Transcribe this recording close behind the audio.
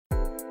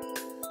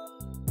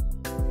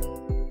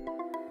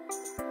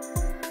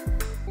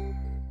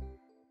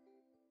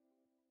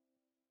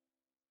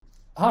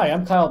Hi,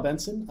 I'm Kyle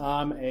Benson.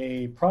 I'm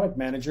a product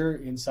manager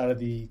inside of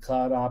the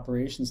cloud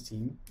operations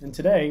team. And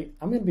today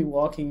I'm going to be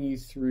walking you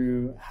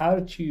through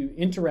how to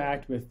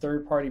interact with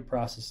third-party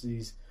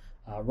processes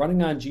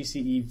running on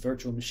GCE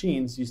virtual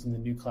machines using the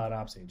new Cloud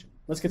Ops agent.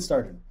 Let's get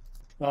started.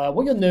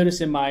 What you'll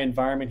notice in my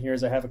environment here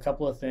is I have a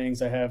couple of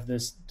things. I have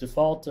this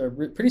default,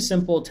 pretty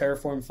simple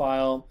Terraform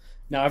file.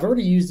 Now I've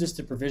already used this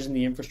to provision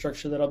the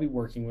infrastructure that I'll be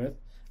working with.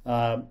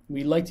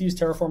 We like to use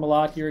Terraform a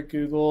lot here at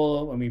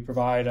Google when we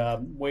provide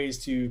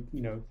ways to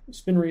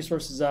spin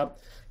resources up.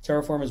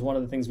 Terraform is one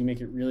of the things we make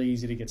it really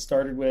easy to get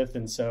started with,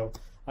 and so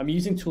I'm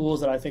using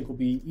tools that I think will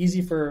be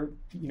easy for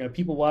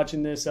people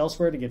watching this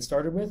elsewhere to get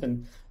started with,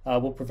 and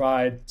we'll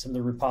provide some of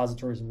the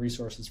repositories and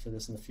resources for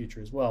this in the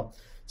future as well.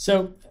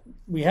 So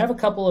we have a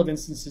couple of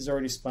instances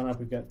already spun up.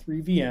 We've got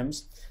 3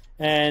 VMs.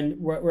 And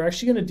what we're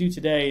actually going to do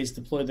today is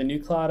deploy the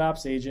new Cloud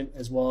Ops agent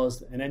as well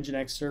as an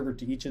NGINX server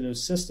to each of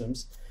those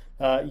systems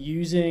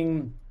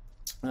using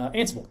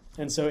Ansible.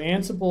 And so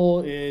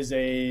Ansible is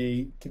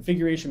a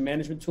configuration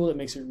management tool that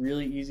makes it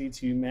really easy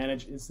to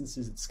manage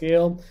instances at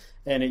scale.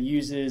 And it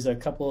uses a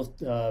couple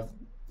of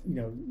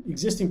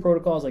existing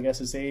protocols like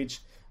SSH.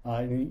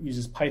 And it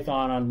uses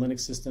Python on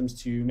Linux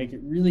systems to make it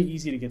really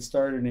easy to get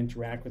started and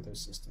interact with those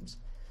systems.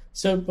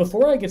 So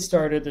before I get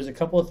started, there's a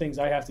couple of things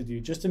I have to do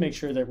just to make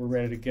sure that we're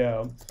ready to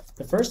go.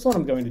 The first one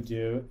I'm going to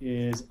do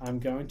is I'm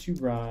going to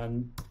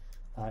run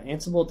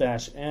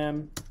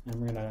Ansible-m, and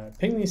we're going to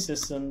ping these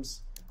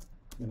systems.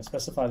 I'm going to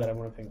specify that I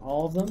want to ping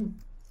all of them.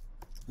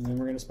 And then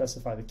we're going to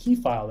specify the key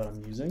file that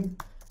I'm using,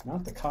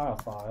 not the Kyle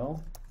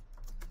file.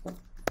 Oh,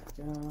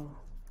 there we go.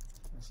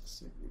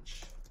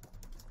 SSH,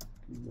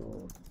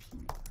 Google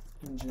Compute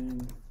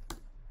Engine.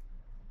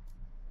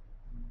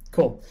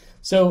 Cool.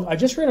 So I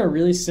just ran a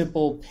really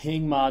simple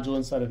ping module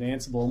inside of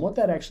Ansible, and what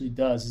that actually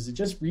does is it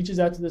just reaches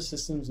out to the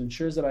systems,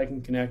 ensures that I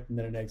can connect, and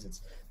then it exits.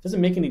 It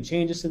doesn't make any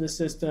changes to the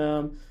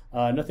system,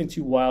 nothing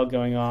too wild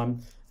going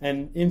on.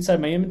 And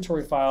inside my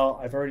inventory file,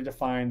 I've already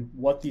defined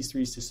what these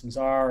 3 systems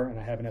are, and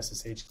I have an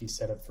SSH key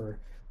set up for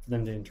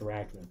them to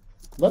interact with.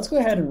 Let's go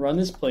ahead and run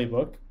this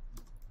playbook.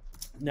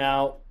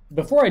 Now,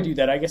 before I do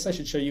that, I guess I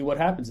should show you what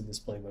happens in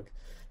this playbook.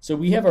 So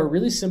we have a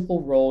really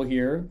simple role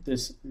here,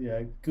 this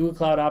Google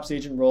Cloud Ops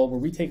agent role, where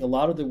we take a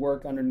lot of the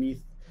work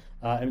underneath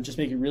and just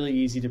make it really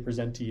easy to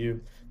present to you.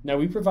 Now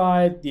we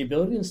provide the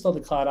ability to install the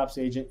Cloud Ops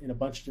agent in a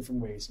bunch of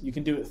different ways. You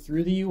can do it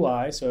through the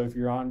UI, so if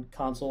you're on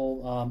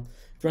console,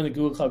 if you're on the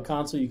Google Cloud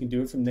Console, you can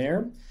do it from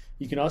there.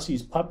 You can also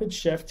use Puppet,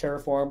 Chef,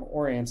 Terraform,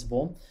 or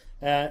Ansible,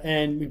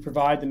 and we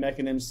provide the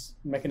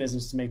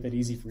mechanisms to make that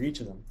easy for each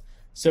of them.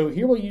 So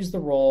here we'll use the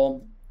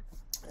role.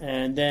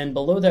 And then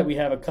below that, we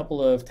have a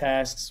couple of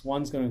tasks.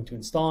 One's going to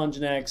install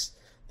NGINX.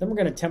 Then we're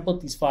going to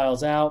template these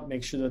files out,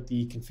 make sure that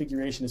the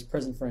configuration is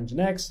present for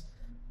NGINX.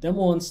 Then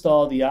we'll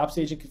install the Ops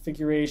agent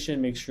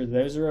configuration, make sure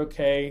those are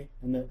okay,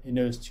 and that it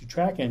knows to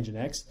track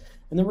NGINX.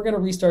 And then we're going to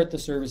restart the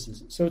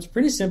services. So it's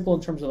pretty simple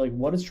in terms of like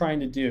what it's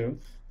trying to do,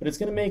 but it's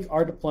going to make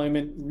our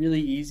deployment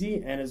really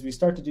easy. And as we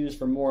start to do this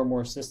for more and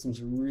more systems,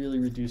 it really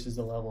reduces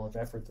the level of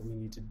effort that we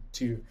need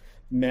to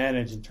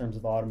manage in terms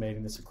of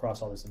automating this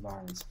across all these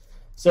environments.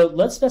 So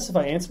let's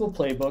specify Ansible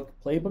playbook,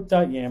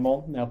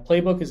 playbook.yaml. Now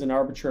playbook is an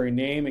arbitrary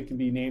name. It can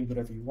be named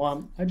whatever you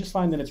want. I just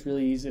find that it's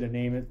really easy to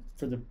name it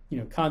for the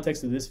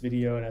context of this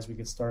video and as we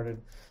get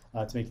started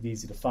to make it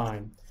easy to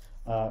find.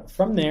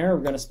 From there,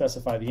 we're going to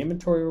specify the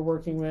inventory we're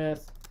working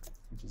with,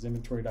 which is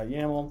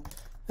inventory.yaml,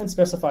 and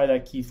specify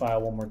that key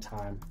file one more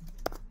time.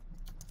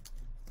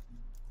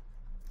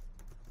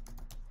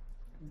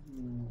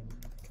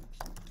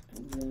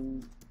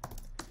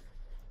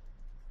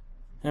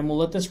 And we'll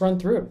let this run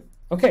through.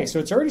 Okay, so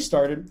it's already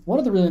started. One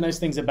of the really nice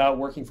things about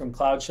working from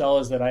Cloud Shell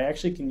is that I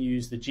actually can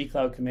use the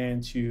gcloud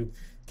command to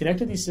connect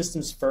to these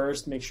systems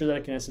first, make sure that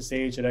I can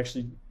SSH. It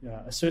actually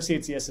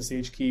associates the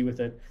SSH key with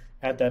it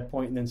at that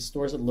point and then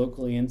stores it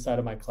locally inside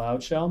of my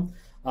Cloud Shell.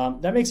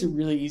 That makes it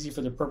really easy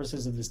for the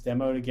purposes of this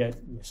demo to get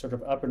sort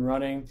of up and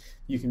running.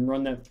 You can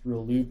run that through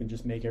a loop and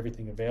just make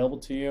everything available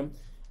to you.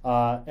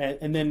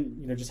 And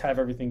then just have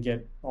everything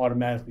get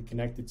automatically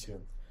connected to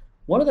it.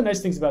 One of the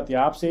nice things about the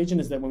Ops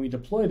agent is that when we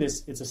deploy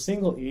this, it's a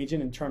single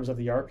agent in terms of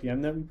the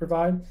RPM that we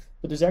provide,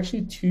 but there's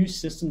actually 2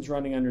 systems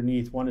running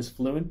underneath. One is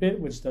FluentBit,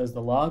 which does the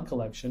log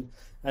collection,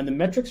 and the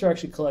metrics are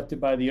actually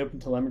collected by the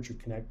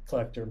OpenTelemetry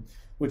collector,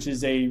 which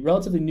is a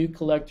relatively new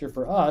collector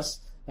for us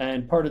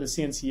and part of the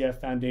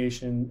CNCF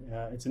Foundation.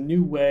 It's a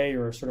new way,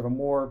 or sort of a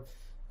more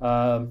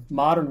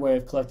modern way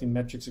of collecting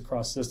metrics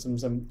across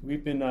systems, and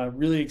we've been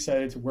really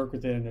excited to work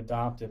with it and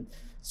adopt it.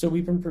 So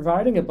we've been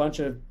providing a bunch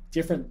of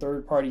different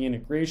third-party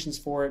integrations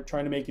for it,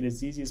 trying to make it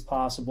as easy as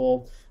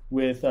possible,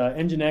 with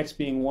NGINX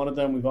being one of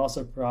them. We've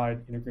also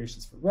provided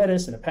integrations for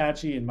Redis and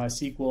Apache and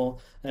MySQL,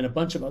 and a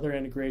bunch of other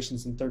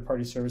integrations and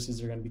third-party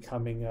services are going to be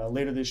coming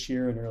later this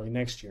year and early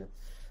next year.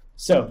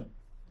 So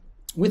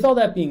with all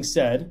that being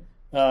said,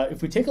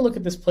 if we take a look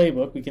at this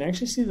playbook, we can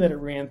actually see that it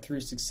ran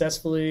through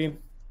successfully.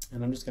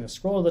 And I'm just going to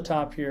scroll to the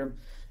top here.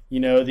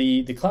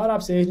 The Cloud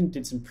Ops agent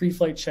did some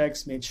pre-flight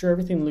checks, made sure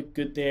everything looked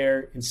good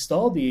there,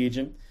 installed the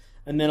agent,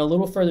 And then a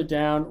little further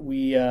down,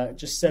 we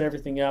just set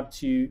everything up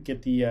to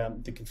get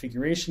the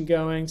configuration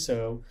going.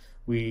 So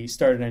we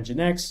started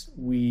NGINX,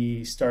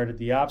 we started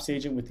the ops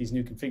agent with these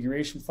new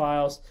configuration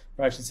files,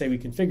 or I should say we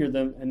configured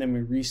them, and then we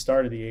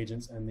restarted the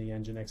agents and the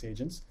NGINX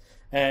agents.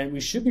 And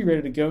we should be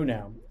ready to go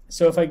now.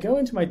 So if I go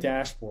into my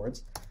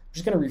dashboards, I'm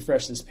just going to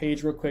refresh this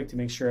page real quick to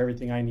make sure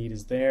everything I need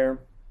is there.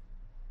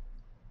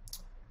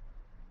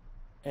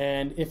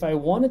 And if I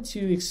wanted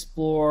to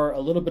explore a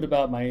little bit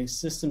about my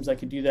systems, I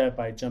could do that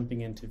by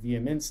jumping into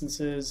VM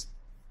instances.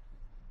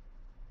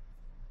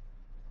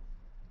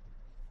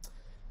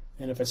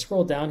 And if I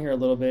scroll down here a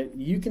little bit,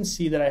 you can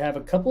see that I have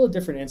a couple of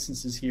different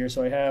instances here.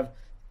 So I have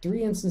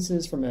 3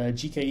 instances from a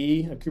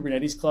GKE, a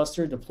Kubernetes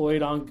cluster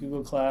deployed on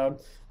Google Cloud.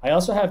 I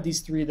also have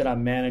these 3 that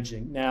I'm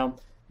managing. Now,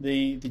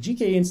 the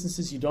GKE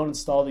instances, you don't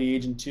install the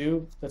agent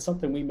to. That's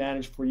something we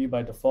manage for you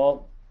by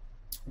default.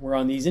 Where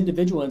on these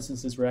individual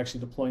instances, we're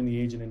actually deploying the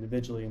agent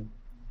individually.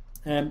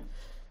 And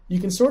you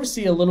can sort of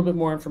see a little bit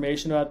more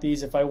information about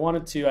these. If I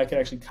wanted to, I could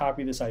actually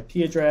copy this IP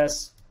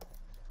address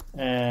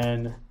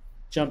and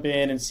jump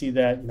in and see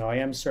that I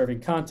am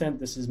serving content.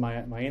 This is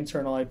my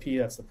internal IP.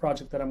 That's the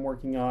project that I'm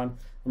working on,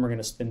 and we're going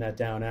to spin that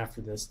down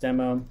after this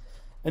demo.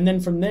 And then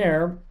from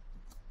there,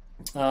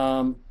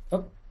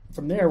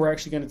 we're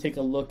actually going to take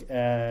a look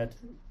at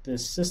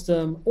this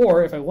system,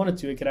 or if I wanted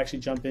to, I could actually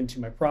jump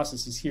into my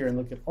processes here and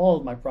look at all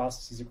of my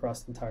processes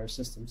across the entire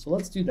system. So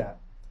let's do that.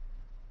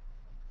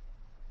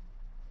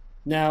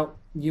 Now,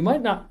 you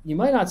might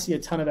not see a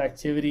ton of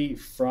activity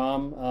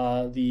from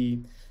the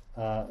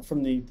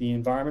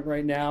environment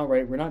right now,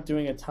 right? We're not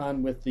doing a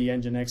ton with the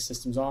NGINX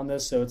systems on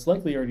this, so it's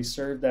likely already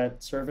served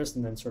that service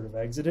and then sort of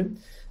exited.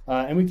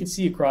 And we can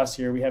see across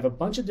here, we have a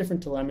bunch of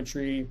different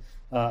telemetry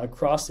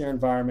across their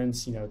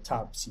environments,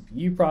 top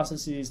CPU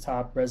processes,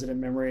 top resident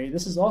memory.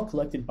 This is all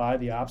collected by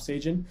the ops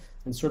agent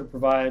and sort of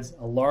provides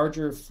a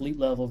larger fleet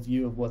level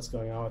view of what's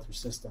going on with your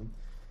system.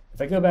 If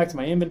I go back to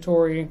my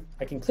inventory,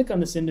 I can click on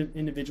this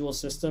individual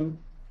system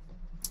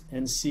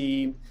and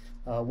see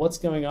what's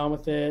going on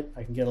with it.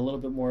 I can get a little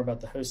bit more about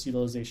the host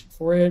utilization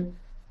for it.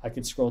 I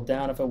could scroll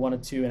down if I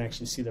wanted to and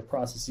actually see the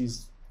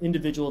processes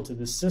individual to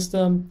this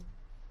system.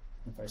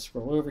 If I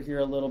scroll over here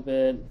a little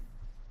bit,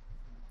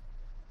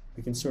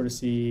 we can sort of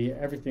see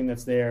everything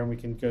that's there, and we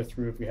can go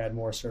through if we had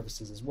more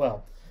services as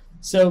well.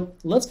 So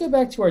let's go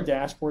back to our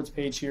dashboards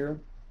page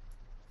here.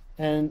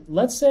 And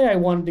let's say I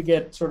wanted to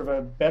get sort of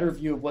a better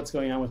view of what's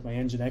going on with my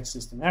NGINX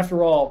system.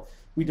 After all,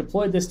 we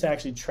deployed this to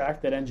actually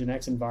track that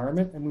NGINX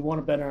environment, and we want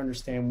to better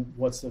understand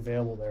what's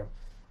available there.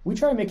 We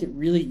try to make it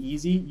really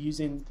easy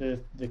using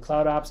the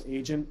Cloud Ops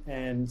agent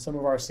and some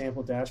of our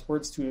sample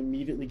dashboards to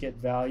immediately get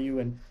value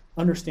and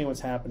understand what's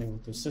happening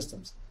with those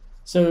systems.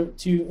 So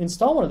to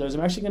install one of those,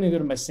 I'm actually going to go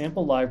to my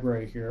sample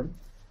library here,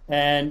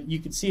 and you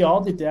can see all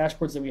the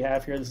dashboards that we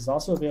have here. This is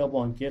also available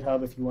on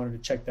GitHub if you wanted to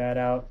check that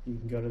out. You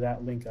can go to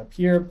that link up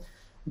here.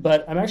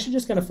 But I'm actually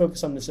just going to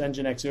focus on this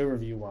NGINX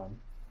overview one.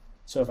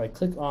 So if I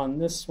click on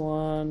this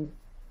one,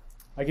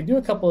 I can do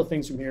a couple of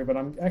things from here, but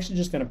I'm actually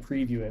just going to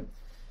preview it.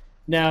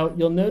 Now,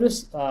 you'll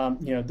notice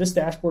this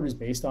dashboard is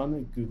based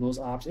on Google's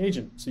Ops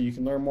agent. So you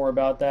can learn more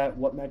about that,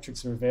 what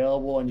metrics are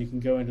available, and you can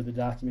go into the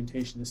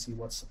documentation to see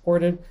what's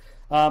supported.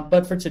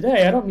 But for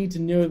today, I don't need to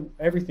know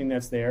everything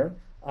that's there.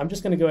 I'm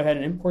just going to go ahead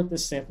and import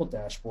this sample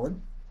dashboard.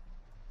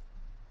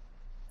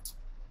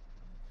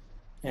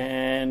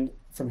 And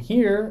from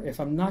here, if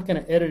I'm not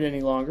going to edit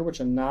any longer, which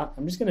I'm not,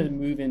 I'm just going to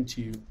move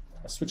into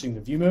switching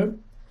to view mode.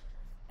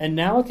 And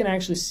now I can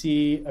actually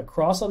see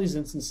across all these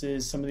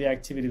instances some of the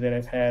activity that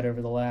I've had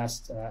over the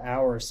last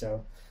hour or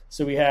so.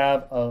 So we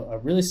have a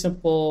really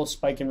simple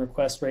spike in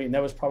request rate, and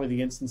that was probably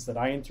the instance that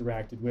I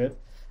interacted with.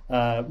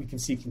 We can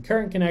see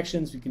concurrent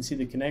connections. We can see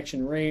the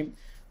connection rate.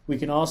 We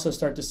can also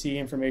start to see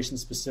information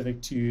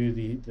specific to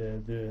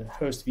the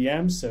host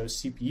VMs, so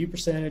CPU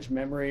percentage,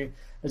 memory,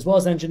 as well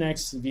as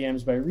NGINX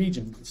VMs by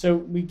region. So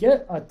we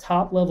get a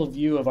top-level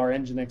view of our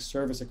NGINX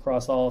service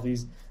across all of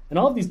these, and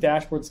all of these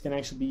dashboards can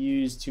actually be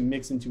used to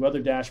mix into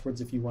other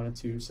dashboards if you wanted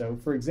to. So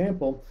for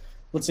example,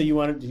 let's say you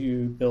wanted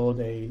to build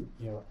a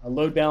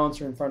load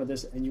balancer in front of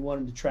this, and you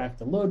wanted to track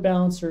the load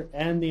balancer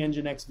and the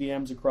NGINX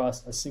VMs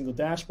across a single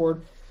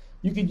dashboard.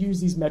 You could use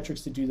these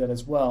metrics to do that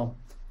as well.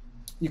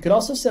 You could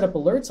also set up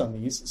alerts on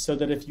these so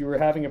that if you were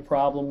having a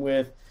problem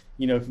with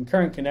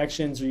concurrent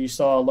connections, or you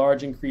saw a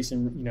large increase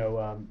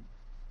in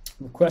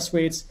request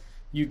rates,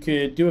 you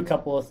could do a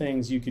couple of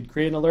things. You could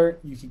create an alert,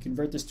 you could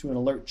convert this to an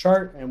alert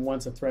chart, and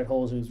once a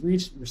threshold is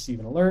reached, receive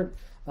an alert.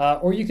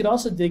 Or you could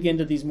also dig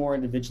into these more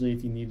individually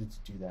if you needed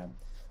to do that.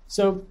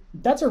 So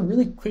that's a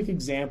really quick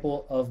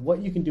example of what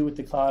you can do with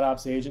the Cloud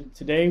Ops agent.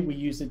 Today we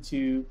used it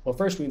to, well,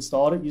 first we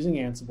installed it using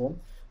Ansible.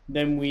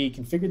 Then we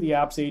configured the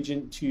Ops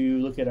agent to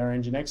look at our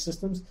NGINX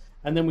systems,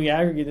 and then we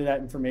aggregated that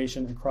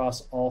information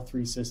across all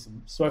 3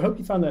 systems. So I hope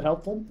you found that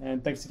helpful,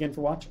 and thanks again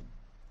for watching.